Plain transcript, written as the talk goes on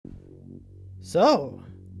So,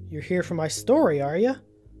 you're here for my story, are you?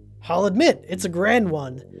 I'll admit, it's a grand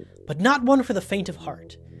one, but not one for the faint of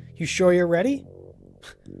heart. You sure you're ready?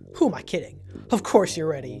 Who am I kidding? Of course you're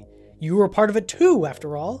ready. You were part of it too,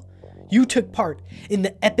 after all. You took part in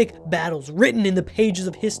the epic battles written in the pages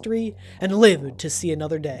of history and lived to see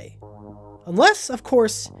another day. Unless, of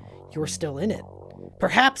course, you're still in it.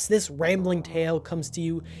 Perhaps this rambling tale comes to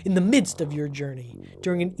you in the midst of your journey,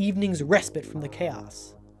 during an evening's respite from the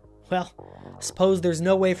chaos. Well, I suppose there's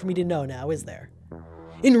no way for me to know now, is there?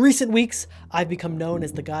 In recent weeks, I've become known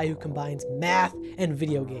as the guy who combines math and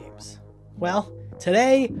video games. Well,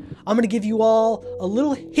 today, I'm going to give you all a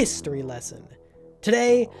little history lesson.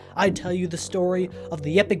 Today, I tell you the story of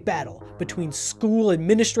the epic battle between school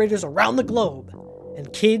administrators around the globe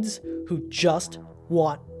and kids who just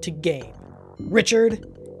want to game. Richard,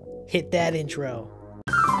 hit that intro.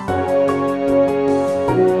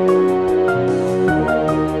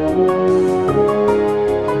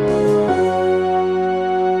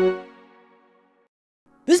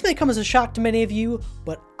 This may come as a shock to many of you,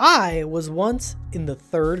 but I was once in the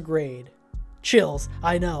 3rd grade. Chills,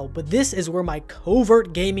 I know, but this is where my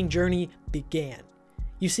covert gaming journey began.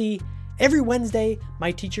 You see, every Wednesday,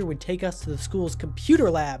 my teacher would take us to the school's computer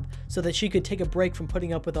lab so that she could take a break from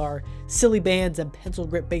putting up with our silly bands and pencil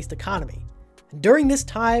grip based economy. And during this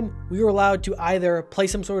time, we were allowed to either play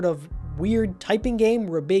some sort of weird typing game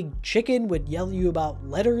where a big chicken would yell at you about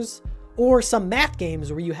letters, or some math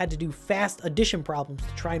games where you had to do fast addition problems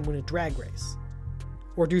to try and win a drag race.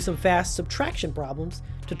 Or do some fast subtraction problems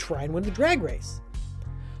to try and win a drag race.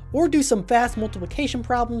 Or do some fast multiplication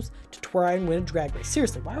problems to try and win a drag race.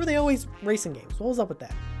 Seriously, why were they always racing games? What was up with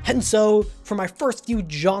that? And so, for my first few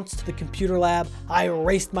jaunts to the computer lab, I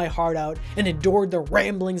raced my heart out and endured the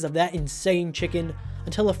ramblings of that insane chicken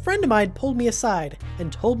until a friend of mine pulled me aside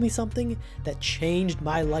and told me something that changed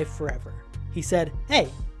my life forever. He said, "Hey,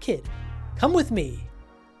 kid, come with me,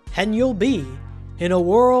 and you'll be in a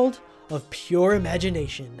world of pure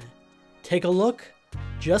imagination. Take a look,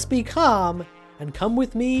 just be calm, and come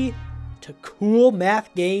with me to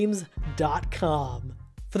coolmathgames.com.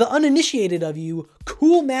 For the uninitiated of you,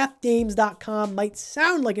 coolmathgames.com might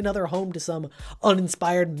sound like another home to some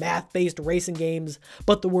uninspired math-based racing games,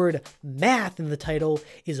 but the word math in the title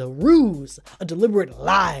is a ruse, a deliberate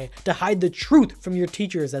lie to hide the truth from your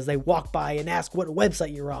teachers as they walk by and ask what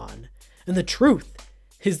website you're on. And the truth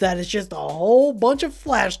is that it's just a whole bunch of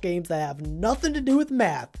flash games that have nothing to do with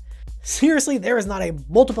math. Seriously, there is not a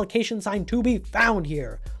multiplication sign to be found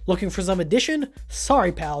here. Looking for some addition?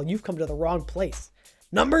 Sorry, pal, you've come to the wrong place.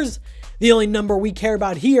 Numbers? The only number we care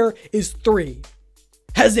about here is 3.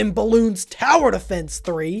 As in Balloons Tower Defense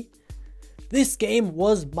 3. This game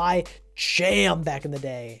was my jam back in the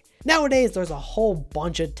day. Nowadays, there's a whole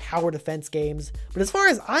bunch of tower defense games, but as far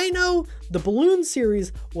as I know, the Balloon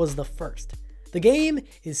series was the first. The game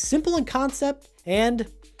is simple in concept and,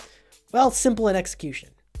 well, simple in execution.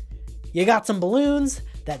 You got some balloons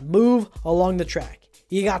that move along the track.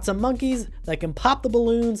 You got some monkeys that can pop the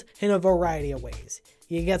balloons in a variety of ways.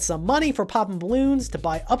 You get some money for popping balloons to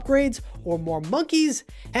buy upgrades or more monkeys,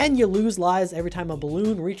 and you lose lives every time a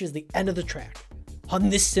balloon reaches the end of the track. On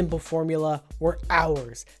this simple formula were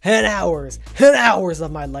hours and hours and hours of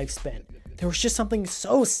my life spent. There was just something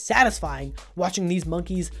so satisfying watching these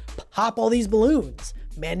monkeys pop all these balloons,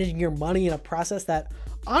 managing your money in a process that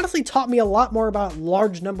honestly taught me a lot more about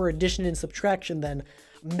large number addition and subtraction than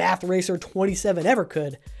Math Racer 27 ever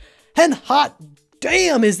could. And hot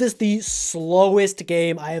damn, is this the slowest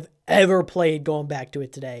game I have ever played going back to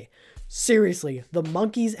it today. Seriously, the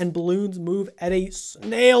monkeys and balloons move at a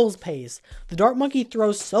snail's pace. The dart monkey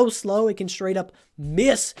throws so slow it can straight up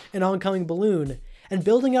miss an oncoming balloon. And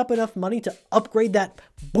building up enough money to upgrade that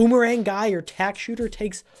boomerang guy or tack shooter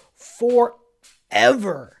takes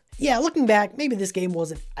forever. Yeah, looking back, maybe this game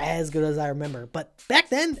wasn't as good as I remember, but back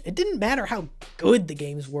then, it didn't matter how good the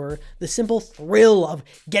games were. The simple thrill of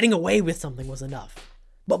getting away with something was enough.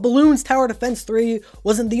 But Balloons Tower Defense 3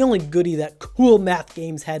 wasn't the only goodie that cool math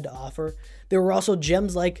games had to offer. There were also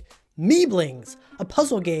gems like Meeblings, a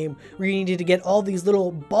puzzle game where you needed to get all these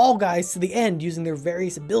little ball guys to the end using their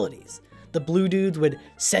various abilities. The blue dudes would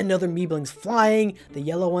send other Meeblings flying, the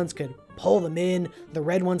yellow ones could pull them in, the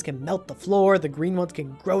red ones can melt the floor, the green ones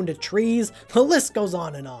can grow into trees, the list goes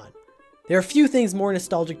on and on. There are few things more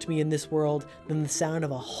nostalgic to me in this world than the sound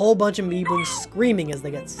of a whole bunch of Meeblings screaming as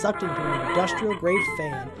they get sucked into an industrial grade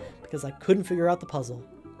fan because I couldn't figure out the puzzle.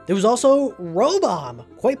 There was also Robomb,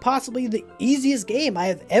 quite possibly the easiest game I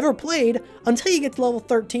have ever played until you get to level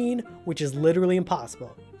 13, which is literally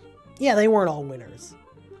impossible. Yeah, they weren't all winners.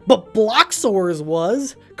 But Bloxors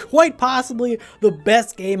was quite possibly the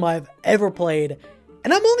best game I've ever played,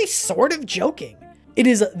 and I'm only sort of joking. It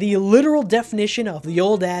is the literal definition of the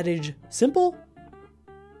old adage, simple,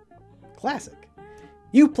 classic.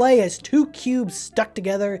 You play as two cubes stuck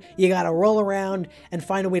together, you gotta roll around and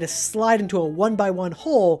find a way to slide into a 1x1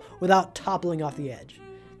 hole without toppling off the edge.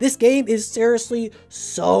 This game is seriously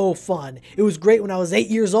so fun. It was great when I was 8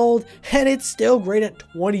 years old, and it's still great at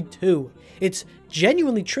 22. It's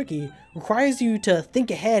genuinely tricky, requires you to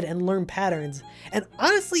think ahead and learn patterns, and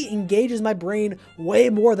honestly engages my brain way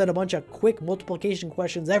more than a bunch of quick multiplication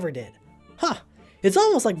questions ever did. Huh. It's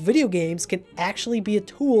almost like video games can actually be a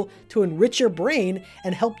tool to enrich your brain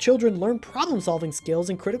and help children learn problem-solving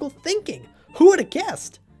skills and critical thinking. Who would have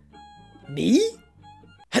guessed? Me?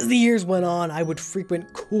 As the years went on, I would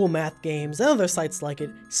frequent Cool Math games and other sites like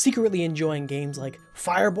it, secretly enjoying games like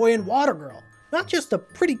Fireboy and Water Girl. Not just a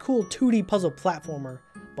pretty cool 2D puzzle platformer,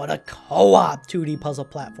 but a co-op 2D puzzle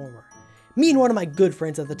platformer. Me and one of my good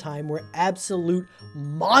friends at the time were absolute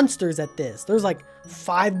monsters at this. There's like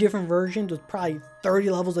 5 different versions with probably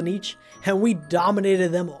 30 levels in each, and we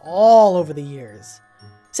dominated them all over the years.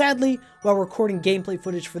 Sadly, while recording gameplay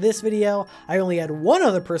footage for this video, I only had one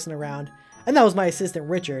other person around, and that was my assistant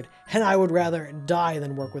Richard, and I would rather die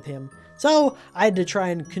than work with him. So I had to try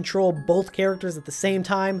and control both characters at the same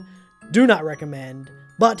time. Do not recommend.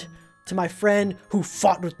 But to my friend who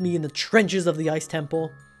fought with me in the trenches of the Ice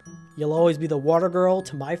Temple, you'll always be the Water Girl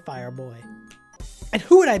to my Fireboy. And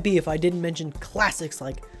who would I be if I didn't mention classics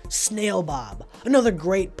like Snail Bob, another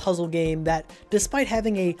great puzzle game that, despite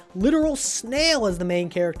having a literal snail as the main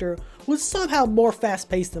character, was somehow more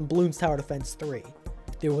fast-paced than Bloons Tower Defense 3.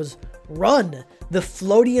 There was Run, the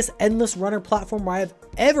floatiest endless runner platformer I have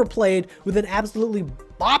ever played with an absolutely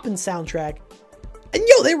bopping soundtrack. And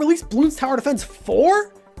yo, they released Bloons Tower Defense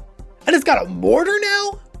 4? And it's got a mortar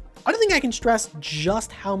now? I don't think I can stress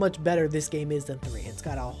just how much better this game is than 3. It's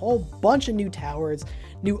got a whole bunch of new towers,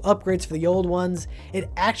 new upgrades for the old ones. It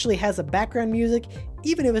actually has a background music,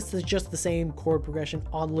 even if it's just the same chord progression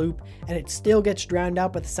on loop, and it still gets drowned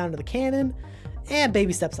out by the sound of the cannon, and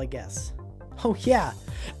baby steps, I guess. Oh yeah,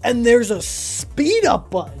 and there's a speed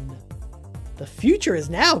up button. The future is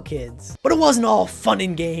now, kids. But it wasn't all fun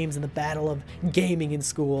and games in the battle of gaming in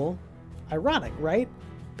school. Ironic, right?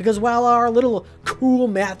 Because while our little cool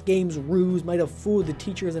math games ruse might have fooled the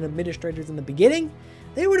teachers and administrators in the beginning,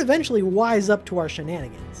 they would eventually wise up to our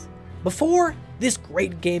shenanigans. Before, this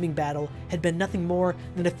great gaming battle had been nothing more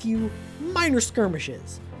than a few minor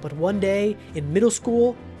skirmishes, but one day in middle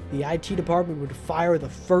school, the IT department would fire the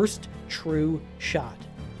first true shot.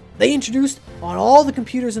 They introduced on all the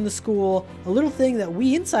computers in the school a little thing that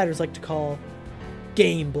we insiders like to call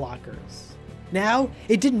game blockers. Now,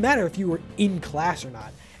 it didn't matter if you were in class or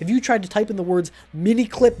not. If you tried to type in the words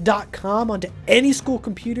miniclip.com onto any school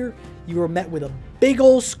computer, you were met with a big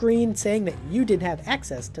old screen saying that you didn't have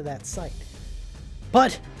access to that site.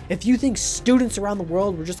 But if you think students around the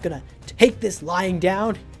world were just gonna take this lying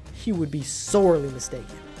down, you would be sorely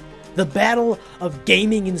mistaken. The battle of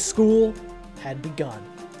gaming in school had begun.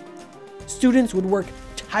 Students would work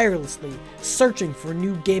tirelessly searching for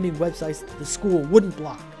new gaming websites that the school wouldn't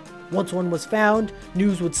block. Once one was found,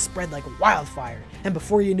 news would spread like wildfire, and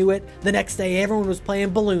before you knew it, the next day everyone was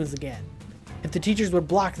playing Bloons again. If the teachers would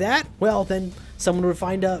block that, well then someone would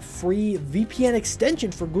find a free VPN extension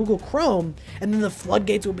for Google Chrome, and then the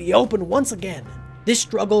floodgates would be open once again. This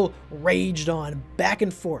struggle raged on back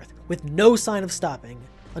and forth with no sign of stopping,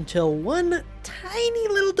 until one tiny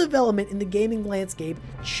little development in the gaming landscape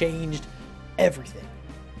changed everything.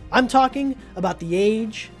 I'm talking about the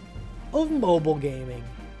age of mobile gaming.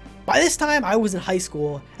 By this time, I was in high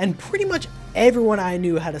school, and pretty much everyone I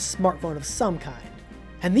knew had a smartphone of some kind.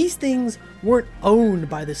 And these things weren't owned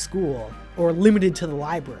by the school or limited to the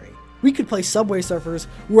library. We could play Subway Surfers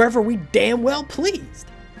wherever we damn well pleased.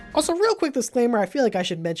 Also, real quick disclaimer, I feel like I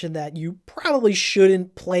should mention that you probably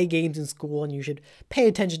shouldn't play games in school, and you should pay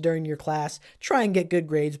attention during your class, try and get good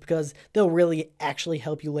grades, because they'll really actually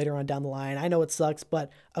help you later on down the line. I know it sucks,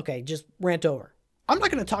 but okay, just rant over. I'm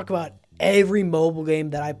not going to talk about every mobile game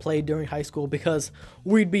that I played during high school because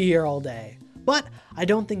we'd be here all day. But I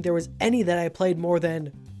don't think there was any that I played more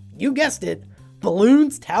than, you guessed it,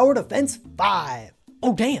 Bloons Tower Defense 5.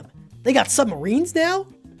 Oh damn, they got submarines now?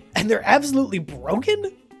 And they're absolutely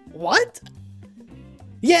broken? What?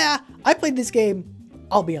 Yeah, I played this game,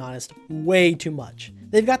 I'll be honest, way too much.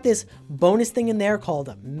 They've got this bonus thing in there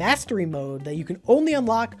called Mastery Mode that you can only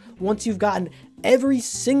unlock once you've gotten every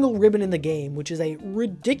single ribbon in the game, which is a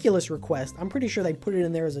ridiculous request. I'm pretty sure they put it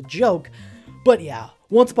in there as a joke, but yeah,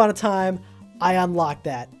 once upon a time, I unlocked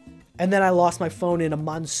that. And then I lost my phone in a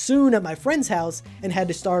monsoon at my friend's house and had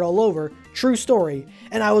to start all over. True story.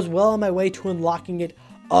 And I was well on my way to unlocking it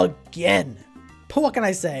again. But what can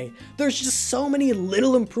I say? There's just so many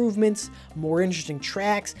little improvements, more interesting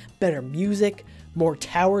tracks, better music, more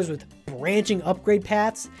towers with branching upgrade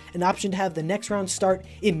paths, an option to have the next round start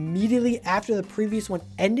immediately after the previous one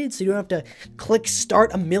ended so you don't have to click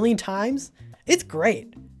start a million times. It's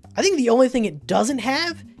great. I think the only thing it doesn't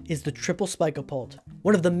have is the triple Spike-a-Pult,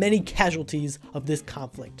 one of the many casualties of this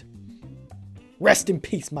conflict. Rest in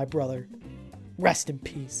peace, my brother. Rest in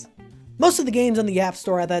peace. Most of the games on the App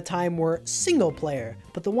Store at that time were single player,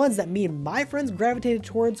 but the ones that me and my friends gravitated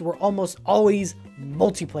towards were almost always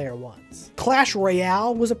multiplayer ones. Clash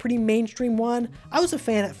Royale was a pretty mainstream one. I was a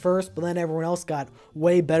fan at first, but then everyone else got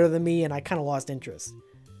way better than me and I kind of lost interest.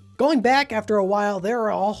 Going back after a while, there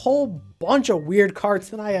are a whole bunch of weird cards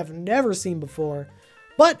that I have never seen before,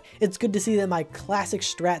 but it's good to see that my classic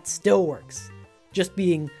strat still works, just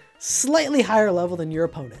being slightly higher level than your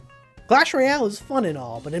opponent. Clash Royale is fun and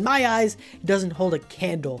all, but in my eyes, it doesn't hold a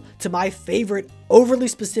candle to my favorite overly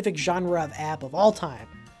specific genre of app of all time.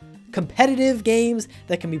 Competitive games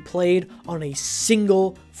that can be played on a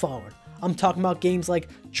single phone. I'm talking about games like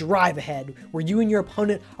Drive Ahead, where you and your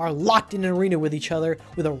opponent are locked in an arena with each other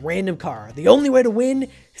with a random car. The only way to win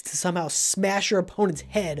is to somehow smash your opponent's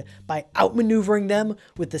head by outmaneuvering them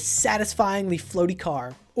with the satisfyingly floaty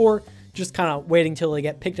car, or just kind of waiting till they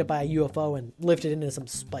get picked up by a UFO and lifted into some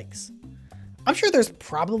spikes. I'm sure there's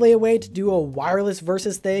probably a way to do a wireless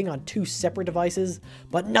versus thing on two separate devices,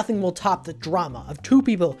 but nothing will top the drama of two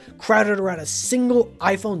people crowded around a single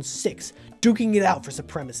iPhone 6 duking it out for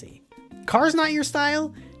supremacy. Cars not your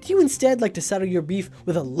style? Do you instead like to settle your beef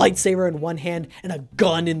with a lightsaber in one hand and a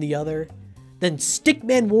gun in the other? Then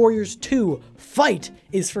Stickman Warriors 2 Fight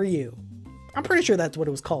is for you. I'm pretty sure that's what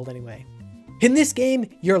it was called anyway. In this game,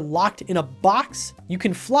 you're locked in a box, you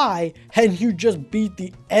can fly, and you just beat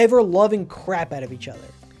the ever-loving crap out of each other.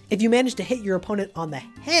 If you manage to hit your opponent on the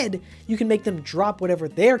head, you can make them drop whatever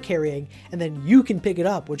they're carrying, and then you can pick it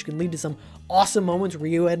up, which can lead to some awesome moments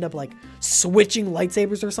where you end up like switching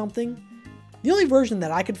lightsabers or something. The only version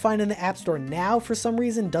that I could find in the App Store now for some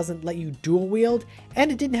reason doesn't let you dual wield,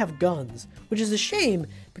 and it didn't have guns, which is a shame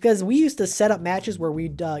because we used to set up matches where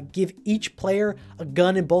we'd give each player a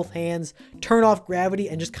gun in both hands, turn off gravity,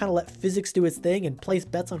 and just kind of let physics do its thing and place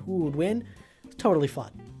bets on who would win. It's totally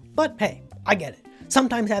fun. But hey, I get it.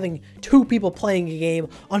 Sometimes having two people playing a game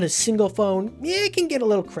on a single phone, it can get a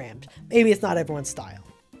little cramped. Maybe it's not everyone's style.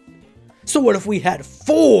 So what if we had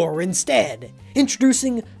 4 instead?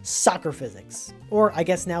 Introducing Soccer Physics. Or I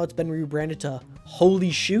guess now it's been rebranded to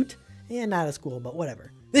Holy Shoot. Yeah, not as cool, but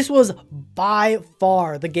whatever. This was by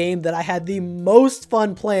far the game that I had the most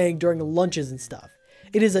fun playing during lunches and stuff.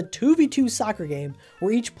 It is a 2v2 soccer game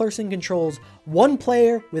where each person controls one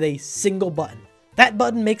player with a single button. That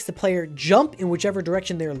button makes the player jump in whichever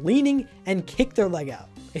direction they're leaning and kick their leg out.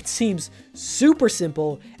 It seems super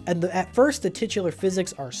simple, and at first the titular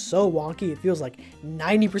physics are so wonky it feels like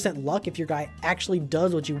 90% luck if your guy actually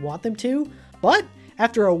does what you want them to, but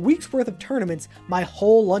after a week's worth of tournaments, my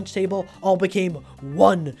whole lunch table all became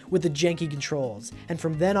one with the janky controls, and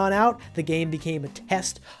from then on out, the game became a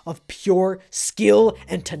test of pure skill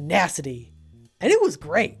and tenacity. And it was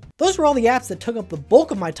great. Those were all the apps that took up the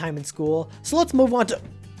bulk of my time in school, so let's move on to...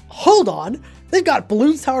 Hold on! They've got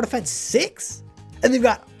Bloons Tower Defense 6? And they've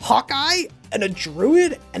got Hawkeye, and a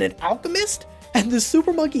Druid, and an Alchemist, and the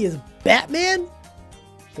Super Monkey is Batman?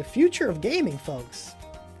 The future of gaming, folks,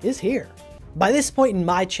 is here. By this point in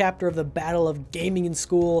my chapter of the battle of gaming in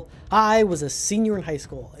school, I was a senior in high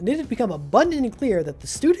school, and it had become abundantly clear that the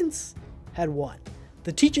students had won.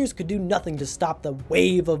 The teachers could do nothing to stop the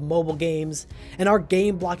wave of mobile games, and our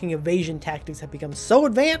game blocking evasion tactics had become so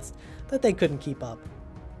advanced that they couldn't keep up.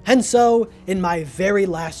 And so, in my very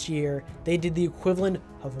last year, they did the equivalent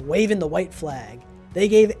of waving the white flag. They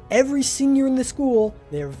gave every senior in the school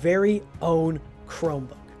their very own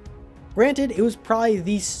Chromebook. Granted, it was probably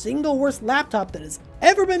the single worst laptop that has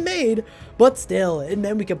ever been made, but still, it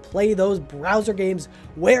meant we could play those browser games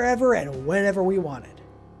wherever and whenever we wanted.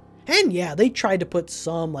 And yeah, they tried to put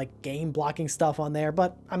some like game blocking stuff on there,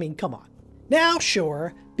 but I mean, come on. Now,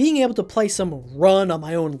 sure, being able to play some Run on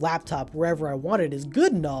my own laptop wherever I wanted is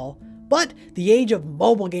good and all, but the age of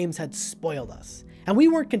mobile games had spoiled us, and we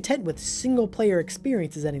weren't content with single-player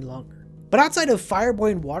experiences any longer. But outside of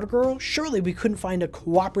Fireboy and Watergirl, surely we couldn't find a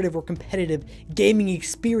cooperative or competitive gaming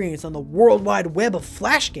experience on the World Wide Web of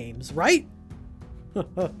Flash games, right?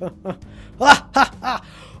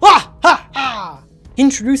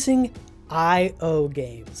 Introducing IO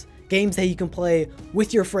Games. Games that you can play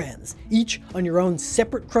with your friends, each on your own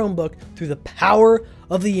separate Chromebook through the power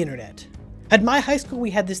of the internet. At my high school, we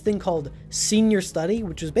had this thing called Senior Study,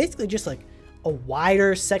 which was basically just like a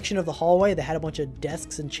wider section of the hallway that had a bunch of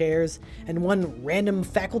desks and chairs, and one random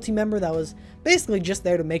faculty member that was basically just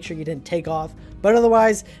there to make sure you didn't take off, but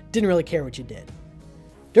otherwise didn't really care what you did.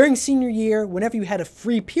 During senior year, whenever you had a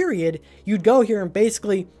free period, you'd go here and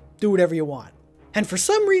basically do whatever you want. And for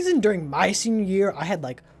some reason, during my senior year, I had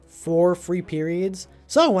like 4 free periods.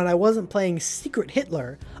 So when I wasn't playing Secret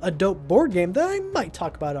Hitler, a dope board game that I might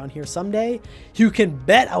talk about on here someday, you can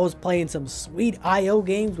bet I was playing some sweet IO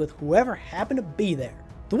games with whoever happened to be there.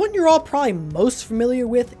 The one you're all probably most familiar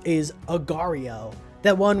with is Agar.io.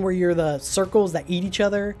 That one where you're the circles that eat each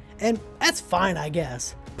other, and that's fine, I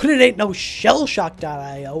guess. But it ain't no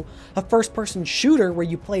Shellshock.io, a first-person shooter where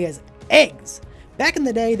you play as eggs. Back in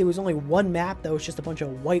the day, there was only one map that was just a bunch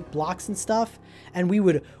of white blocks and stuff, and we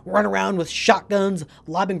would run around with shotguns,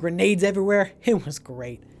 lobbing grenades everywhere. It was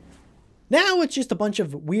great. Now it's just a bunch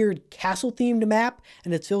of weird castle-themed map,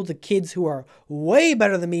 and it's filled with kids who are way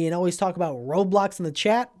better than me and always talk about Roblox in the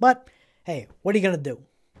chat, but hey, what are you gonna do?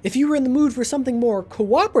 If you were in the mood for something more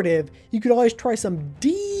cooperative, you could always try some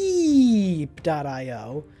Deep.io,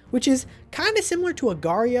 which is kind of similar to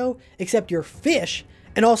Agar.io, except you're fish,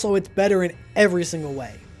 and also it's better in every single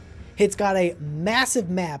way. It's got a massive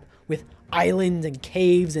map with islands and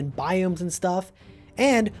caves and biomes and stuff,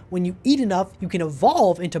 and when you eat enough, you can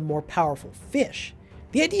evolve into more powerful fish.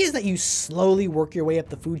 The idea is that you slowly work your way up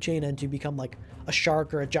the food chain until you become like a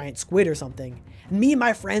shark or a giant squid or something. And me and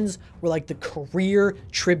my friends were like the career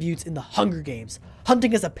tributes in the Hunger Games,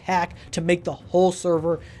 hunting as a pack to make the whole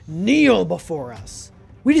server kneel before us.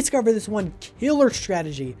 We discovered this one killer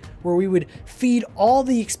strategy where we would feed all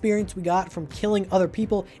the experience we got from killing other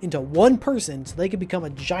people into one person so they could become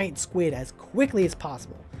a giant squid as quickly as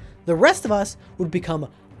possible. The rest of us would become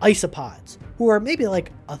isopods, who are maybe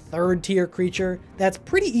like a 3rd tier creature that's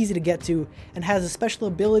pretty easy to get to and has a special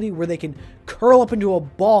ability where they can curl up into a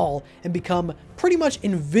ball and become pretty much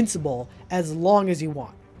invincible as long as you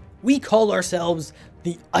want. We called ourselves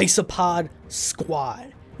the Isopod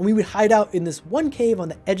Squad. And we would hide out in this one cave on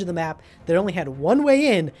the edge of the map that only had one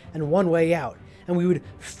way in and one way out. And we would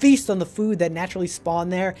feast on the food that naturally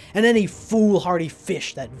spawned there and any foolhardy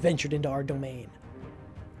fish that ventured into our domain.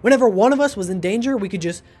 Whenever one of us was in danger, we could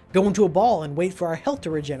just go into a ball and wait for our health to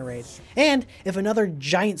regenerate. And if another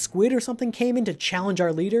giant squid or something came in to challenge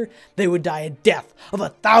our leader, they would die a death of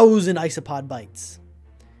 1,000 isopod bites.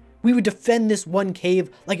 We would defend this one cave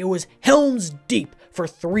like it was Helm's Deep for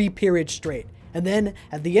 3 periods straight. And then,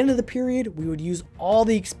 at the end of the period, we would use all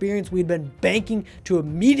the experience we'd been banking to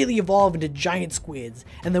immediately evolve into giant squids,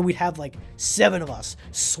 and then we'd have like 7 of us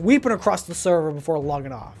sweeping across the server before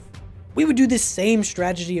logging off. We would do this same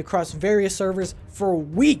strategy across various servers for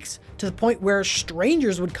weeks, to the point where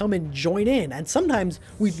strangers would come and join in, and sometimes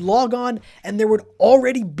we'd log on and there would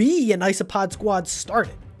already be an Isopod squad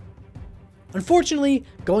started. Unfortunately,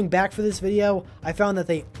 going back for this video, I found that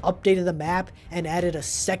they updated the map and added a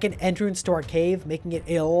second entrance to our cave, making it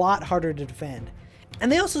a lot harder to defend.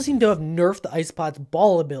 And they also seem to have nerfed the Isopod's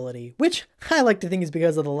ball ability, which I like to think is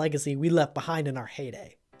because of the legacy we left behind in our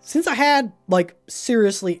heyday. Since I had, like,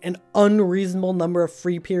 seriously an unreasonable number of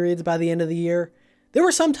free periods by the end of the year, there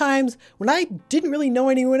were some times when I didn't really know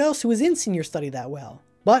anyone else who was in Senior Study that well.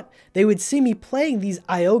 But they would see me playing these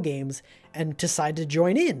IO games and decide to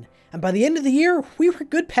join in. And by the end of the year, we were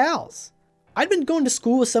good pals. I'd been going to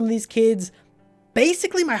school with some of these kids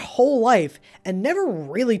basically my whole life and never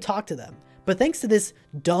really talked to them. But thanks to this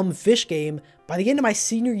dumb fish game, by the end of my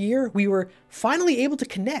senior year, we were finally able to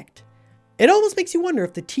connect. It almost makes you wonder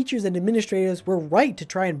if the teachers and administrators were right to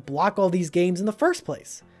try and block all these games in the first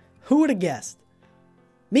place. Who would have guessed?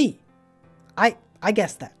 Me. I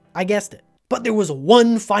guessed that. I guessed it. But there was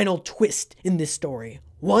one final twist in this story.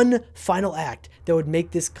 One final act that would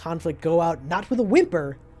make this conflict go out not with a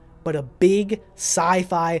whimper, but a big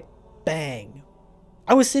sci-fi bang.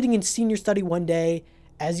 I was sitting in Senior Study one day,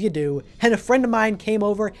 as you do, and a friend of mine came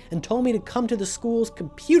over and told me to come to the school's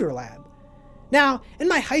computer lab. Now, in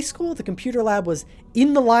my high school, the computer lab was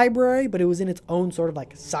in the library, but it was in its own sort of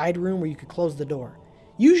like side room where you could close the door.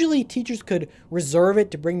 Usually teachers could reserve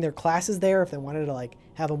it to bring their classes there if they wanted to like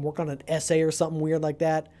have them work on an essay or something weird like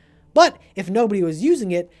that. But if nobody was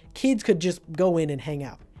using it, kids could just go in and hang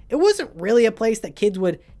out. It wasn't really a place that kids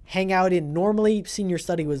would hang out in normally. Senior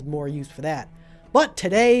Study was more used for that. But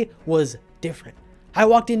today was different. I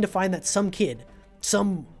walked in to find that some kid,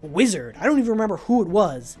 some wizard, I don't even remember who it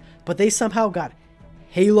was, but they somehow got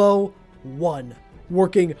Halo 1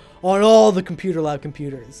 working on all the computer lab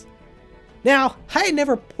computers. Now, I had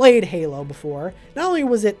never played Halo before. Not only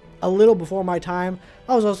was it a little before my time,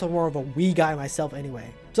 I was also more of a Wii guy myself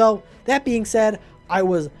anyway. So, that being said, I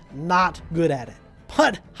was not good at it.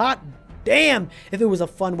 But hot damn if it was a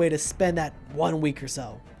fun way to spend that 1 week or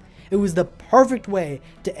so. It was the perfect way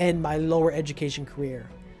to end my lower education career.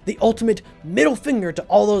 The ultimate middle finger to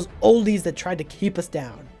all those oldies that tried to keep us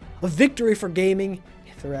down. A victory for gaming,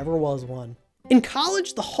 if there ever was one. In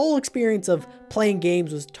college, the whole experience of playing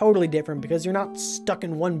games was totally different because you're not stuck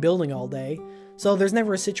in one building all day. So there's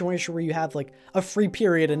never a situation where you have like a free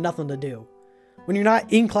period and nothing to do. When you're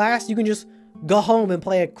not in class, you can just go home and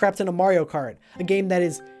play a crap ton of Mario Kart, a game that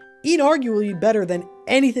is inarguably better than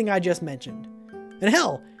anything I just mentioned. And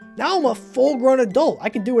hell, now I'm a full-grown adult. I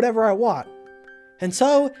can do whatever I want. And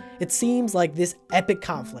so, it seems like this epic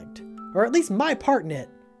conflict, or at least my part in it,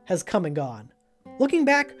 has come and gone. Looking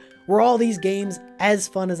back, were all these games as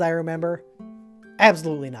fun as I remember?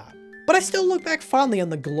 Absolutely not. But I still look back fondly on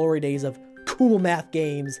the glory days of cool math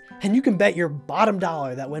games, and you can bet your bottom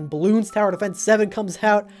dollar that when Bloons Tower Defense 7 comes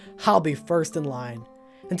out, I'll be first in line.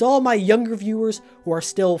 And to all my younger viewers who are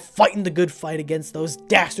still fighting the good fight against those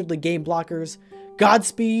dastardly game blockers,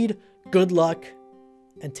 Godspeed, good luck,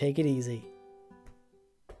 and take it easy.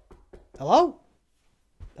 Hello?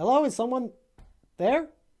 Hello, is someone there?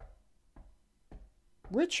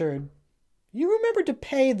 Richard, you remember to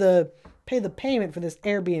pay the payment for this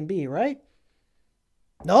Airbnb, right?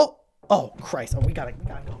 No? Oh, Christ. Oh, we gotta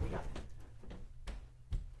go.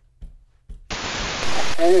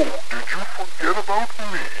 Oh, did you forget about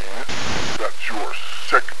me? That's your